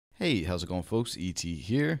Hey, how's it going, folks? ET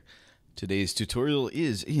here. Today's tutorial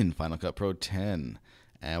is in Final Cut Pro 10,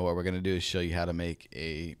 and what we're going to do is show you how to make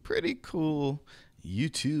a pretty cool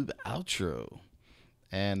YouTube outro.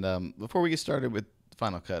 And before we get started with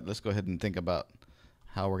Final Cut, let's go ahead and think about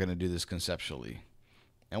how we're going to do this conceptually.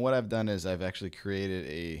 And what I've done is I've actually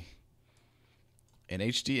created an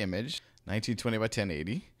HD image, 1920 by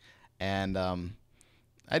 1080, and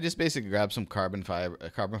I just basically grabbed some carbon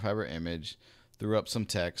fiber image, threw up some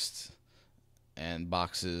text and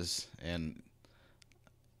boxes and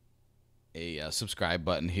a subscribe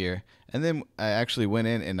button here, and then I actually went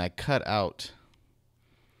in and I cut out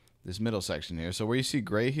this middle section here. So where you see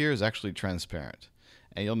gray here is actually transparent,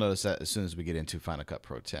 and you'll notice that as soon as we get into Final Cut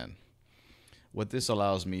Pro 10. What this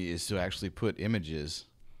allows me is to actually put images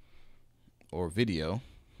or video,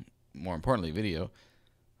 more importantly video,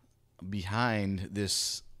 behind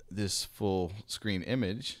this full screen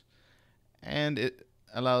image, and it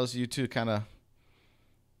allows you to kind of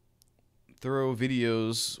throw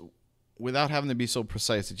videos without having to be so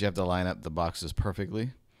precise that you have to line up the boxes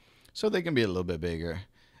perfectly. So they can be a little bit bigger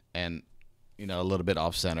and, you know, a little bit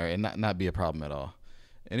off center and not be a problem at all.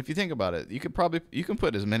 And if you think about it, you can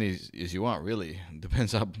put as many as you want, really.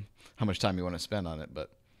 Depends how much time you want to spend on it. But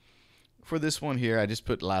for this one here, I just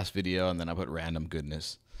put last video and then I put random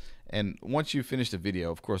goodness. And once you finish the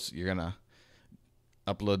video, of course, you're gonna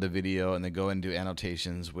upload the video and then go and do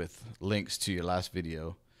annotations with links to your last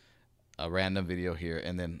video, a random video here,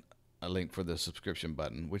 and then a link for the subscription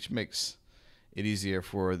button, which makes it easier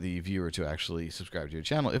for the viewer to actually subscribe to your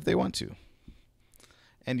channel if they want to.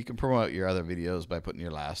 And you can promote your other videos by putting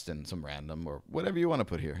your last and some random or whatever you want to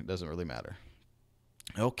put here. It doesn't really matter.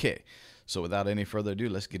 Okay, so without any further ado,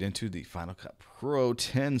 let's get into the Final Cut Pro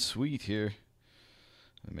 10 suite here.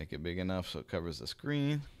 Make it big enough so it covers the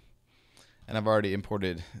screen. And I've already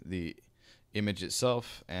imported the image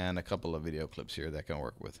itself and a couple of video clips here that I can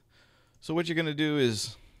work with. So what you're going to do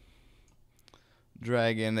is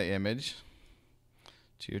drag in the image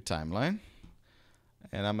to your timeline.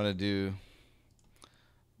 And I'm going to do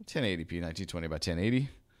 1080p, 1920 by 1080,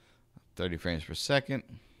 30 frames per second.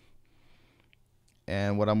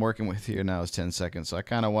 And what I'm working with here now is 10 seconds. So I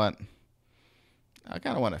kind of want a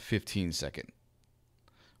 15-second,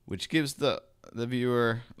 which gives the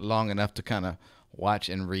viewer long enough to kind of watch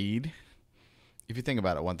and read. If you think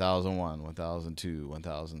about it, 1001, 1002,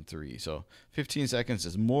 1003. So 15 seconds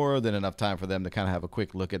is more than enough time for them to kind of have a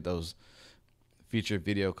quick look at those featured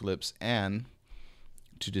video clips and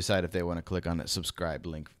to decide if they want to click on that subscribe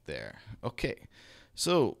link there. Okay,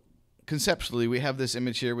 so conceptually, we have this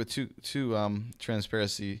image here with two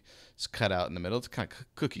transparencies cut out in the middle. It's kind of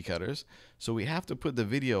cookie cutters. So we have to put the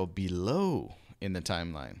video below in the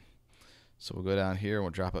timeline. So we'll go down here and we'll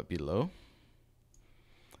drop it below.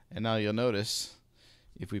 And now you'll notice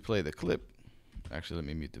if we play the clip, actually let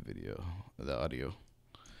me mute the audio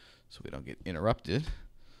so we don't get interrupted.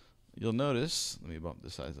 You'll notice, let me bump the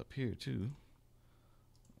size up here too,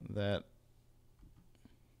 that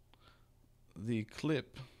the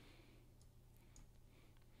clip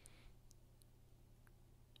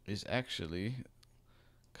is actually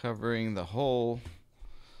covering both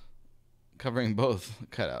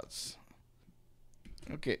cutouts.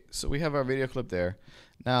 Okay, so we have our video clip there.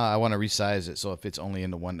 Now I want to resize it so it fits only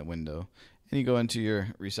into one window. And you go into your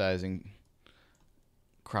resizing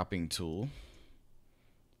cropping tool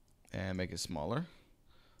and make it smaller.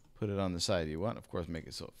 Put it on the side you want. Of course, make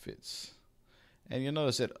it so it fits. And you'll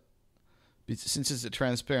notice that since it's a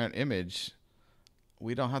transparent image,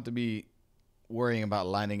 we don't have to be worrying about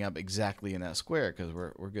lining up exactly in that square because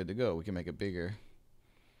we're good to go. We can make it bigger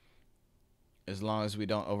as long as we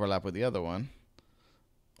don't overlap with the other one,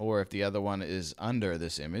 or if the other one is under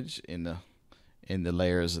this image in the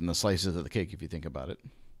layers and the slices of the cake. If you think about it,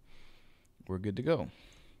 we're good to go.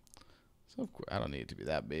 So of course, I don't need it to be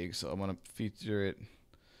that big, so I'm going to feature it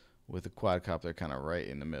with the quadcopter kind of right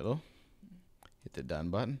in the middle. Hit the done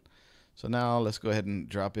button. So now let's go ahead and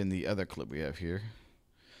drop in the other clip we have here.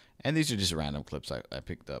 And these are just random clips I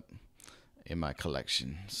picked up in my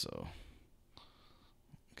collection. So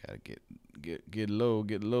gotta get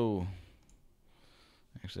low.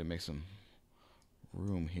 Actually make some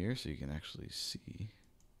room here so you can actually see.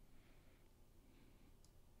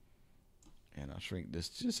 And I'll shrink this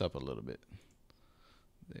just up a little bit.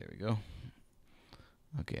 There we go.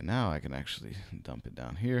 Okay, now I can actually dump it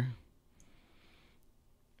down here.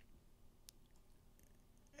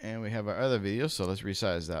 And we have our other video, so let's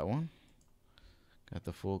resize that one. Got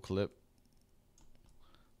the full clip.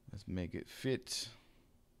 Let's make it fit.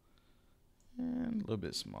 And a little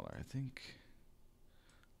bit smaller, I think.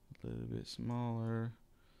 A little bit smaller.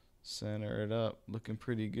 Center it up. Looking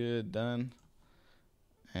pretty good. Done.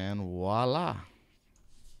 And voila.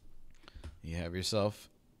 You have yourself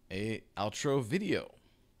a outro video.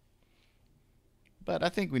 But I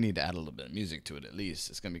think we need to add a little bit of music to it at least.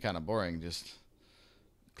 It's going to be kind of boring, just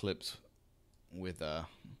clips with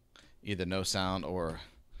either no sound or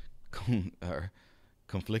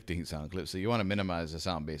conflicting sound clips. So you want to minimize the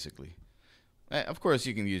sound basically. Of course,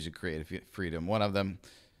 you can use your creative freedom. One of them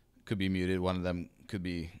could be muted. One of them could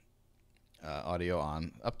be audio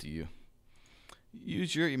on. Up to you.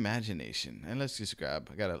 Use your imagination. And let's just grab,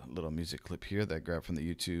 I got a little music clip here that I grabbed from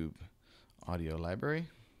the YouTube audio library.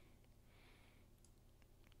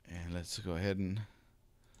 And let's go ahead and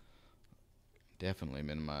definitely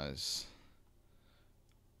minimize.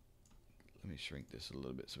 Let me shrink this a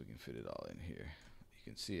little bit so we can fit it all in here. You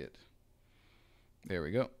can see it. There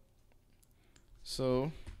we go.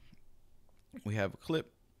 So we have a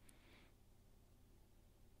clip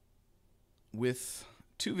with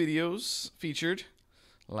 2 videos featured,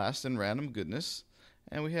 Last and Random Goodness,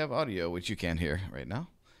 and we have audio, which you can't hear right now.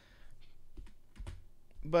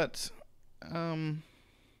 But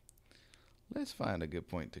let's find a good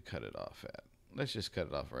point to cut it off at. Let's just cut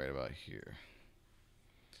it off right about here.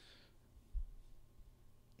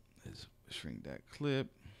 Let's shrink that clip.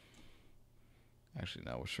 Actually,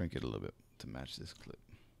 now we'll shrink it a little bit to match this clip.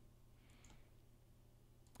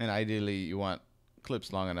 And ideally, you want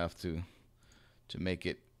clips long enough to make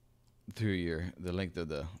it through the length of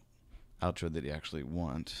the outro that you actually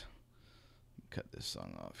want. Cut this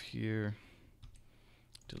song off here.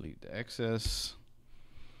 Delete the excess.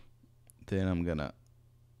 Then I'm gonna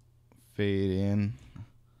fade in,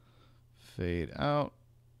 fade out,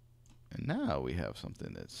 and now we have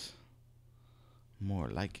something that's more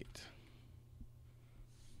like it.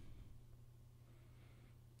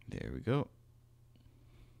 There we go.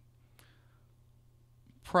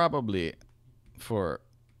 Probably for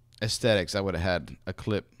aesthetics, I would have had a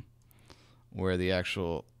clip where the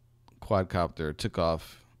actual quadcopter took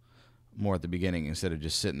off more at the beginning instead of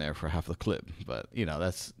just sitting there for half the clip. But you know,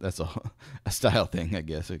 that's a style thing, I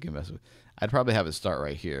guess we can mess with. I'd probably have it start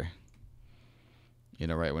right here, you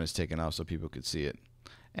know, right when it's taken off so people could see it.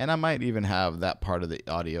 And I might even have that part of the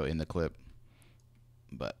audio in the clip,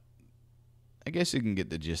 but I guess you can get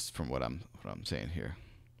the gist from what I'm saying here.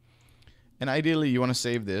 And ideally you want to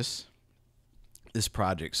save this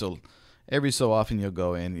project, so every so often you'll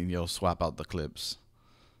go in and you'll swap out the clips,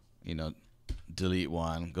 you know, delete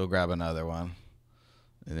one, go grab another one,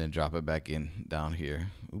 and then drop it back in down here.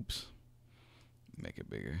 Oops, make it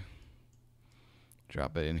bigger.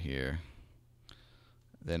 Drop it in here.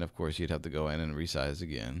 Then of course you'd have to go in and resize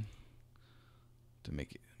again to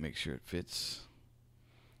make sure it fits.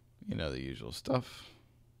 You know, the usual stuff.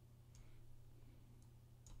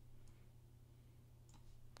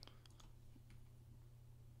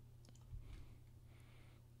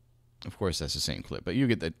 Of course, that's the same clip, but you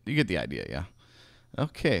get the idea, yeah.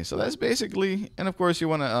 Okay, so that's basically, and of course you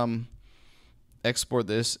want to export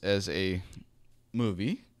this as a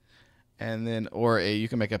movie, and then you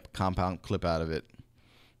can make a compound clip out of it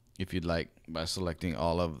if you'd like by selecting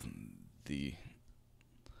all of the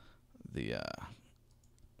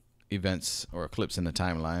events or clips in the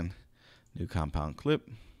timeline. New compound clip.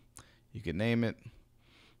 You can name it,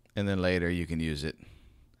 and then later you can use it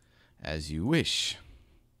as you wish,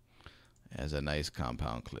 as a nice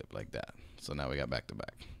compound clip like that. So now we got back to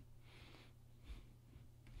back.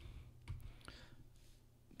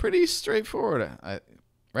 Pretty straightforward,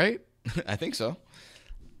 right? I think so.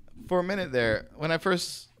 For a minute there, when I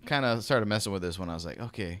first kind of started messing with this one, I was like,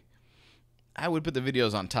 okay, I would put the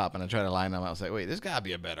videos on top and I try to line them. I was like, wait, there's gotta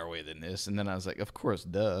be a better way than this. And then I was like, of course,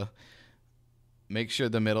 duh. Make sure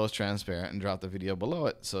the middle is transparent and drop the video below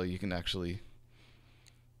it so you can actually,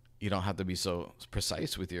 you don't have to be so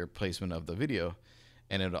precise with your placement of the video,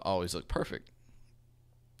 and it'll always look perfect.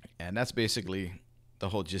 And that's basically the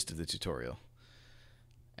whole gist of the tutorial.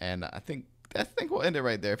 And I think we'll end it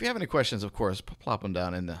right there. If you have any questions, of course, plop them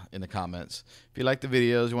down in the comments. If you like the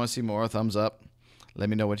videos, you want to see more, thumbs up. Let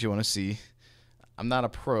me know what you want to see. I'm not a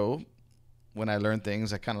pro. When I learn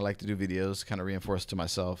things, I kind of like to do videos, kind of reinforce to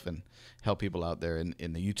myself and help people out there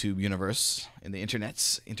in the YouTube universe, in the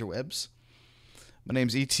interwebs. My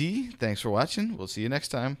name's E.T. Thanks for watching. We'll see you next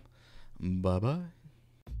time. Bye-bye.